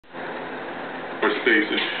more space.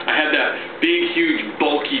 And I had that big, huge,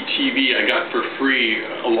 bulky TV I got for free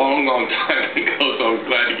a long, long time ago, so I was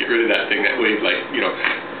glad to get rid of that thing that weighed like,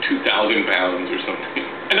 2,000 pounds or something.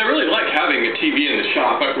 And I really like having a TV in the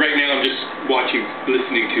shop. Right now I'm just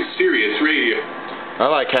listening to Sirius radio. I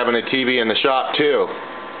like having a TV in the shop too.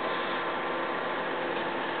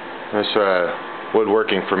 This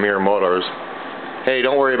woodworking Premier Motors. Hey,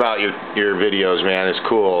 don't worry about your videos, man. It's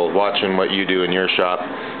cool watching what you do in your shop.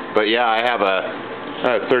 But yeah, I have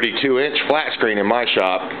a 32-inch flat screen in my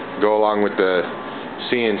shop, go along with the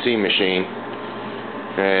CNC machine.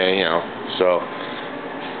 So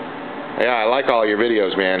yeah, I like all your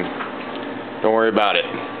videos, man. Don't worry about it.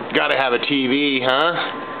 You gotta have a TV,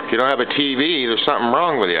 huh? If you don't have a TV, there's something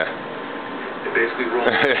wrong with you. It basically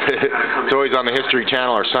rolls. It's always on the History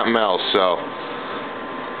Channel or something else. So,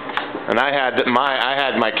 and I had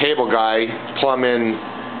my cable guy plumb in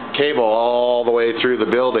cable all the way through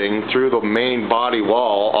the building, through the main body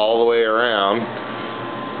wall, all the way around,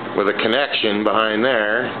 with a connection behind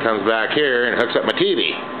there. Comes back here and hooks up my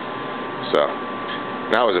TV. So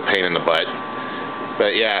that was a pain in the butt.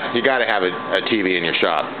 But yeah, you got to have a TV in your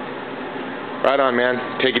shop. Right on,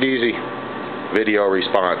 man. Take it easy. Video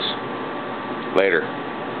response. Later.